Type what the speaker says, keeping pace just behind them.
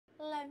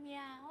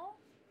Cleo,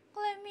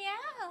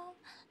 Cleo,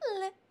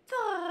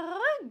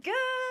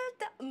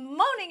 good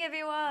morning,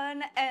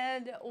 everyone,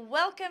 and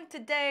welcome to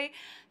day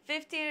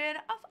 15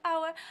 of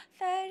our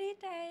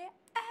 30-day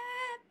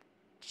app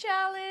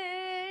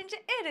challenge.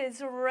 It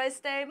is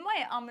rest day.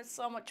 My arm is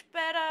so much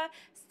better.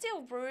 Still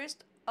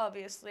bruised.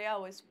 Obviously, I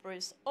always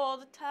bruise all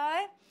the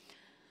time.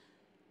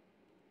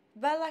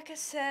 But like I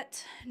said,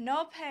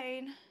 no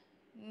pain,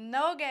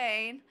 no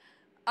gain.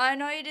 I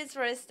know it is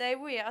rest day.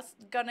 We are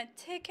gonna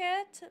take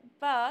it,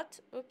 but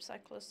oops, I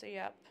closed the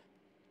app.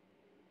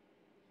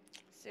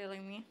 Silly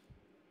me.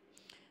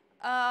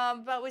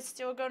 But we're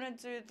still gonna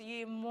do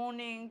the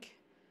morning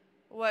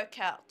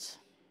workout.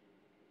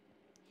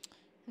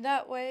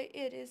 That way,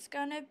 it is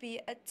gonna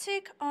be a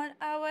tick on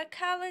our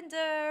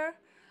calendar.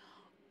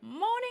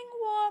 Morning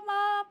warm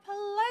up.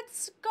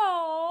 Let's go.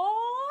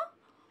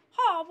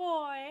 Oh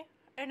boy.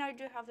 And I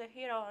do have the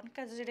heat on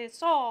because it is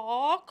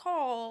so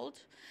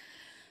cold.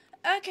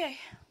 Okay.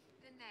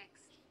 The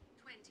next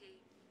 20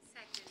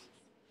 seconds.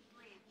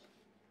 Bridge.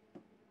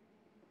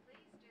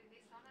 Please do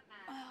this on a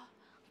mat.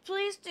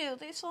 Please do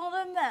this on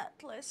the mat.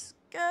 Let's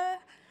go.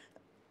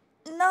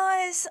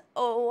 Nice.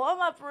 Oh, warm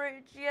up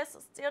bridge. Yes, I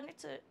still need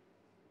to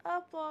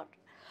upload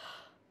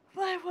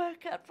my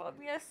workout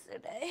from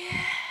yesterday.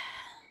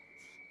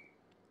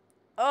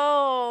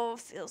 Oh,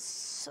 feels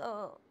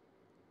so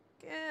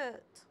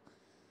good.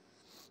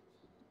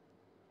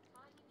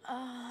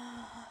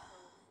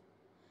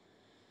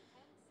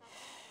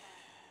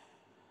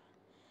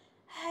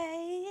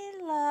 Hey,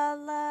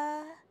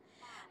 Lala.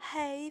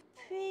 Hey,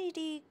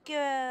 pretty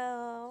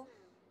girl.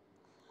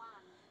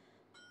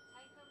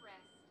 Take a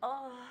rest.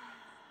 Oh.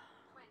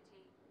 20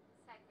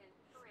 seconds.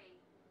 3,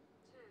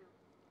 2,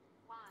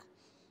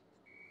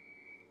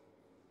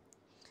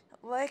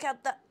 1. Work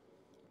out the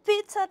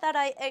pizza that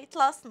I ate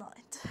last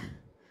night.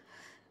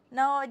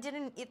 No, I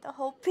didn't eat the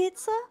whole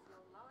pizza. Your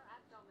lower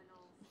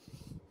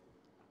abdominals.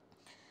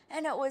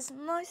 And it was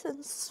nice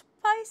and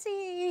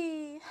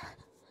spicy.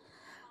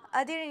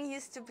 I didn't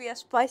used to be a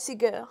spicy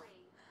girl.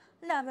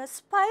 Now I'm a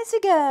spicy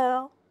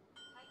girl.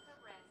 Take a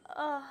rest.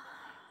 20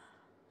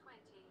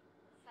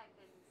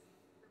 seconds.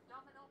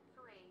 Abdominal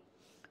 3,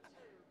 2,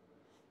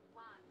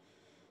 1.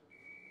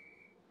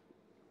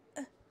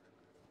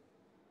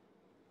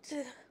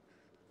 2,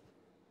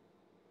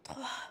 3,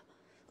 You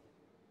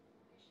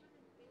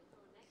shouldn't feel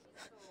your neck is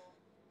sore.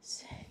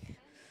 6, 10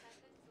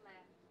 seconds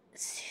left.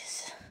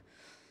 6,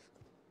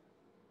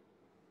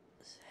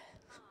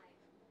 5,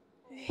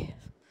 4, 8, 3,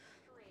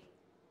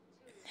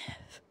 2,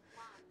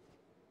 1.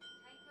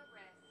 Take a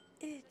rest.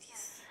 8.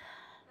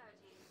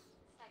 30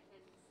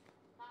 seconds.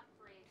 Butt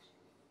bridge.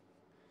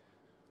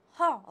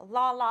 Oh,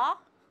 Lala.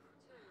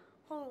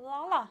 2. Oh,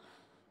 Lala.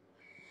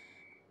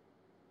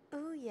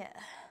 Oh, yeah.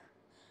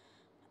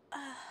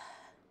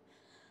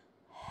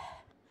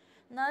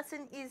 Nice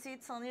and easy.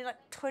 It's only like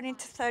 20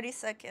 to 30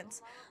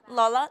 seconds.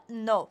 Lala,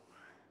 no.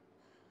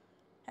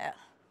 Yeah,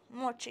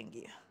 I'm watching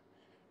you.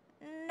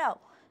 No.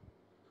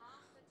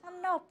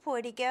 I'm not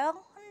pretty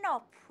girl. I'm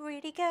not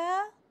pretty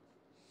girl.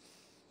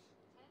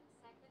 10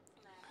 seconds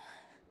left.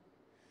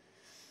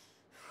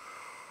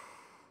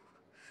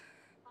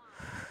 5,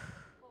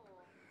 4,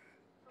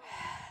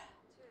 3,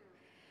 2,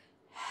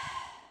 1.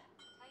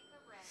 Take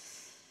a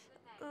rest. The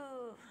next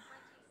Ooh.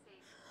 26.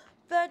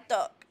 Bird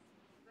dog.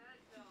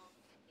 Bird dog.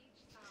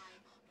 Each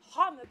side.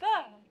 I'm a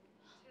bird.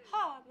 2.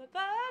 I'm a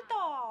bird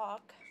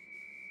dog.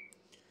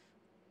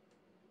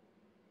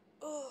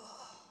 Ooh.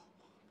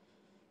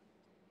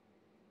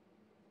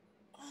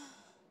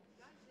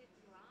 Don't lift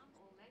your arm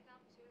or leg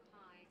up too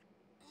high.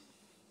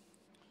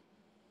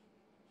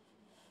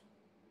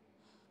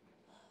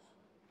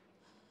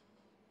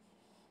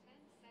 10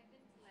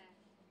 seconds left.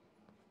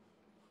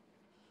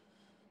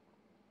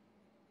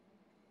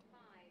 5,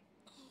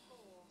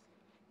 4,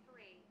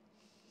 3,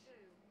 2,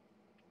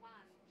 1.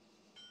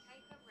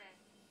 Take a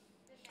rest.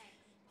 The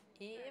next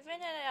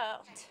Even it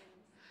out. seconds.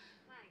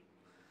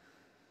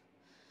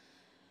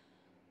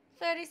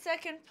 Plank.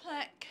 30-second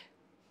plank.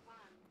 1.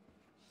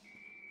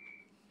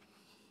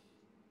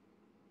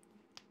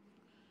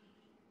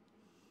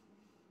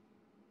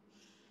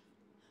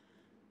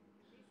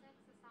 This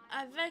exercise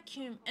I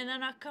vacuum and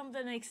then I come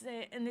the next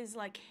day and there's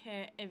like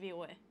hair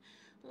everywhere.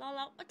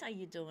 Lala, what are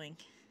you doing?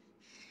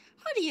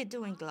 What are you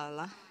doing,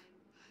 Lala?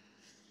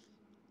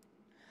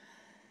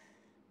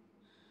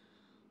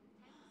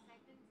 10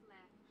 seconds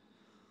left.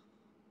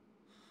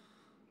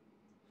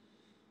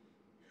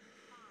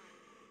 5,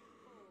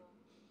 4,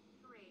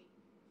 3,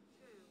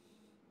 2,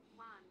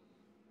 1.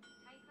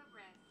 Take a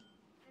rest.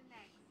 The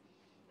next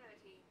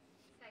 30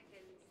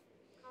 seconds.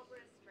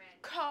 Cobra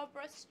stretch.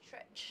 Cobra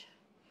stretch.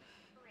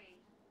 3,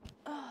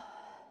 Oh.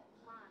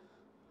 1.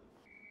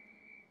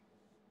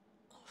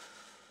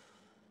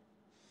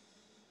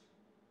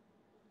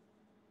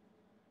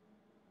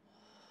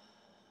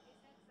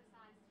 This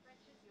exercise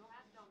stretches your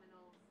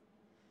abdominals.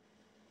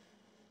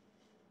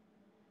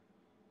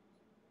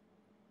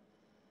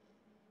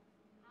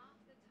 Half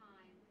the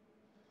time.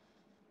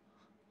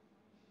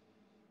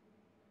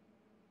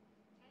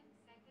 10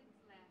 seconds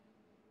left.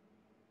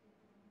 5,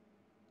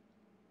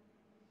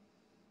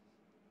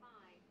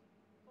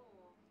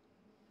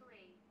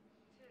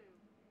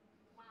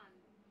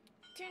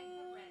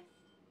 and rest.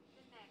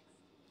 The next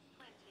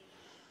 20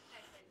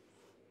 seconds.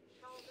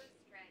 Shoulders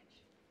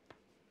stretch.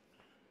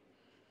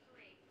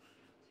 3,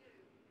 2,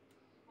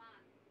 1.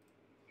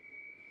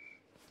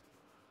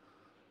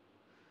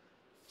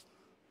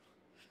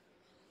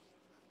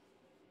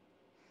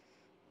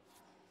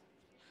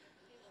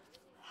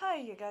 How are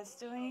you guys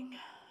doing?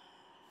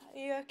 Are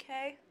you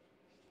okay?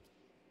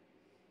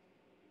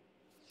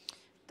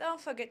 Don't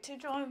forget to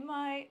join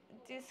my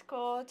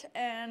Discord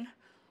and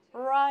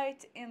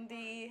write in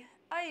the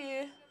Are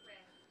you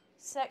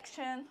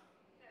section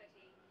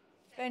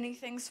if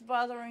anything's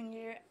bothering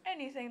you,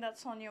 anything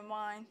that's on your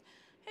mind,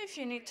 if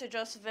you need to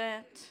just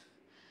vent,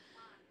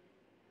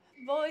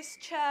 voice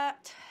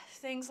chat,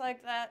 things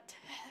like that.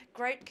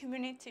 Great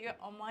community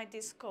on my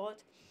Discord.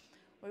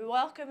 We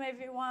welcome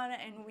everyone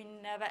and we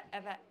never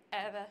ever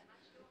ever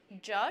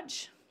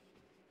judge.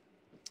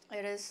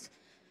 It is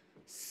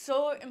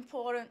so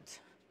important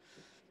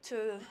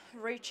to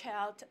reach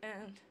out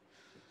and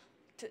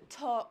to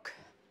talk.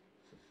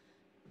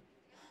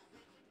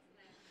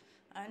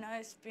 I know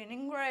it's been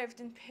engraved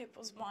in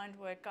people's mind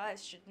where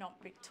guys should not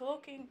be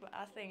talking, but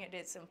I think it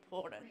is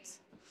important.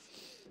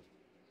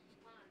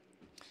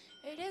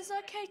 It is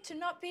okay to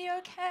not be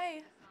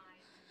okay.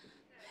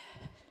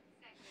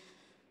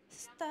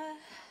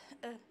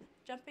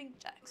 Jumping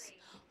jacks.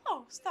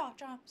 Oh, star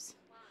jumps.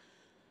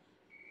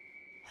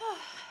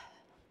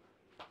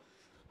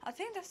 I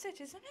think that's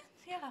it, isn't it?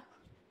 Yeah.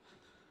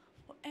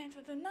 We'll end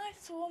with a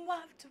nice warm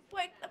up to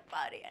wake the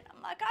body, and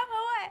I'm like,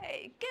 I'm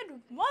awake. Good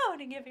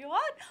morning, everyone.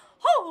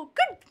 Oh,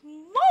 good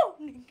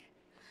morning.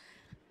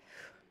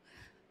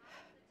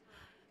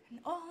 And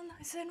all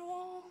nice and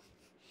warm.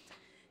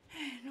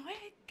 And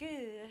we're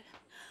good.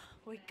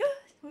 We're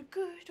good. We're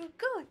good. We're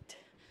good.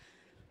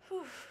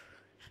 Whew.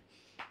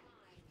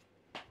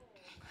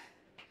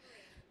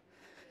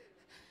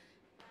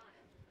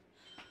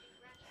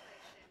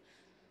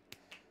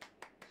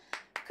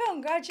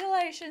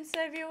 Congratulations,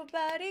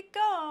 everybody.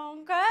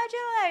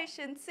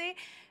 Congratulations. See,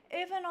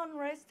 even on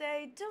rest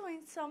day,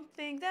 doing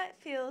something that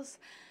feels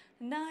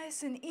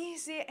nice and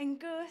easy and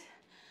good.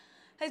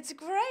 It's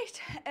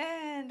great.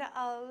 And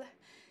I'll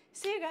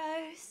see you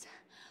guys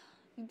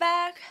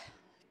back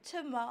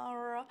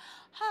tomorrow.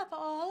 Have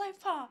all a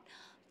fun,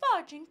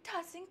 forging,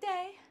 tossing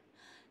day.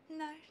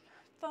 Night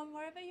from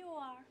wherever you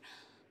are.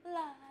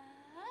 La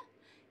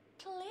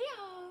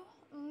Cleo.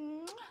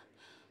 Mwah.